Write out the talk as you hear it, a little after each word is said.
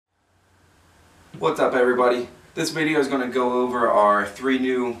What's up everybody? This video is going to go over our three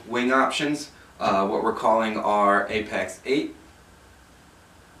new wing options, what we're calling our Apex 8,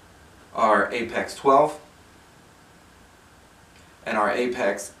 our Apex 12, and our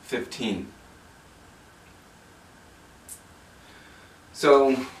Apex 15.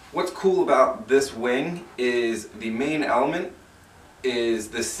 So what's cool about this wing is the main element is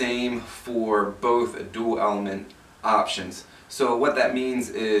the same for both dual element options. So what that means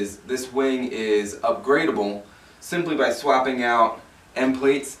is this wing is upgradable simply by swapping out end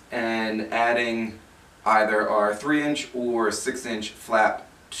plates and adding either our 3-inch or 6-inch flap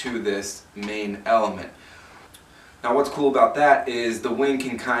to this main element. Now what's cool about that is the wing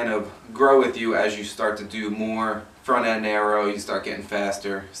can kind of grow with you as you start to do more front end aero, you start getting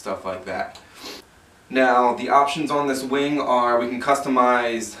faster, stuff like that. Now the options on this wing are we can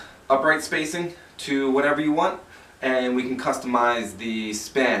customize upright spacing to whatever you want, and we can customize the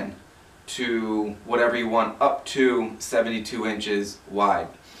span to whatever you want up to 72 inches wide.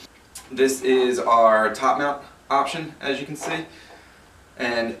 This is our top mount option, as you can see,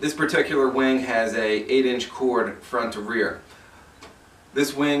 and this particular wing has a 8-inch cord front to rear.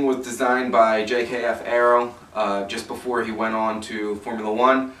 This wing was designed by Hartman Aero just before he went on to Formula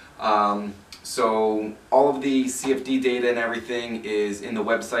 1. So all of the CFD data and everything is in the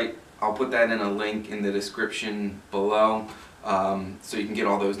website. I'll put that in a link in the description below so you can get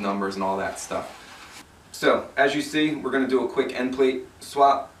all those numbers and all that stuff. So as you see, we're going to do a quick end plate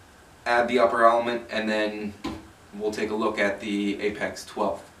swap, add the upper element, and then we'll take a look at the Apex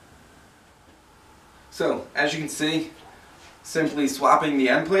 12. So as you can see, simply swapping the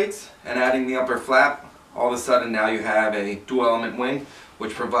end plates and adding the upper flap, all of a sudden now you have a dual element wing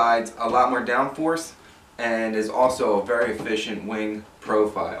which provides a lot more downforce and is also a very efficient wing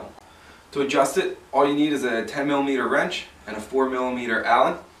profile. To adjust it, all you need is a 10mm wrench and a 4mm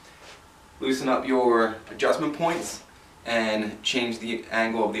Allen. Loosen up your adjustment points and change the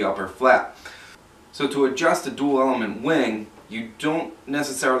angle of the upper flap. So to adjust a dual element wing, you don't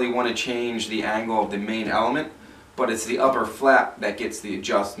necessarily want to change the angle of the main element, but it's the upper flap that gets the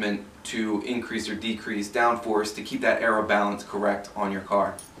adjustment to increase or decrease downforce to keep that aero balance correct on your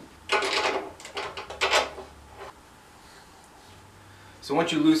car. So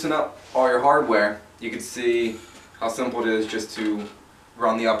once you loosen up all your hardware, you can see how simple it is just to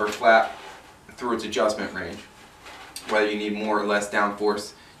run the upper flap through its adjustment range. Whether you need more or less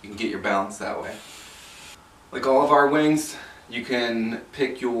downforce, you can get your balance that way. Like all of our wings, you can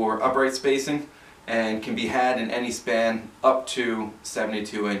pick your upright spacing and can be had in any span up to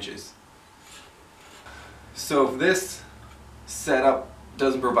 72 inches. So if this setup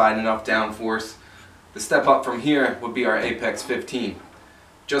doesn't provide enough downforce, the step up from here would be our Apex 15.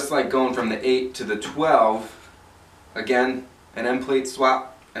 Just like going from the 8 to the 12, again, an end plate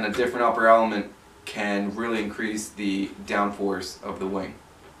swap and a different upper element can really increase the downforce of the wing.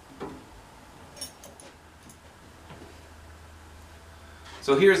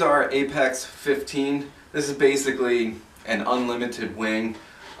 So here's our Apex 15. This is basically an unlimited wing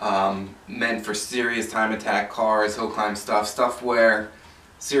meant for serious time attack cars, hill climb stuff where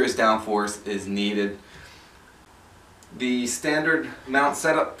serious downforce is needed. The standard mount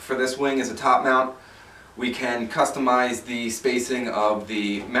setup for this wing is a top mount. We can customize the spacing of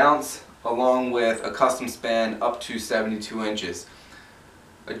the mounts along with a custom span up to 72 inches.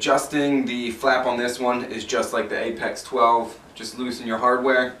 Adjusting the flap on this one is just like the Apex 12. Just loosen your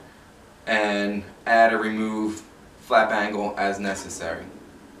hardware and add or remove flap angle as necessary.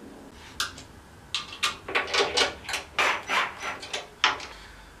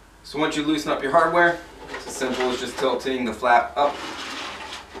 So once you loosen up your hardware, it's as simple as just tilting the flap up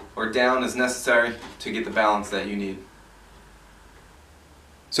or down as necessary to get the balance that you need.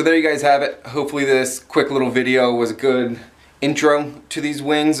 So there you guys have it. Hopefully this quick little video was a good intro to these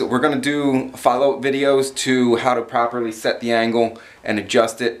wings. We're going to do follow-up videos to how to properly set the angle and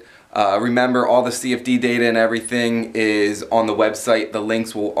adjust it. Remember, all the CFD data and everything is on the website. The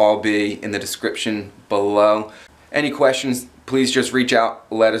links will all be in the description below. Any questions, please just reach out,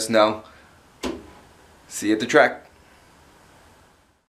 let us know. See you at the track.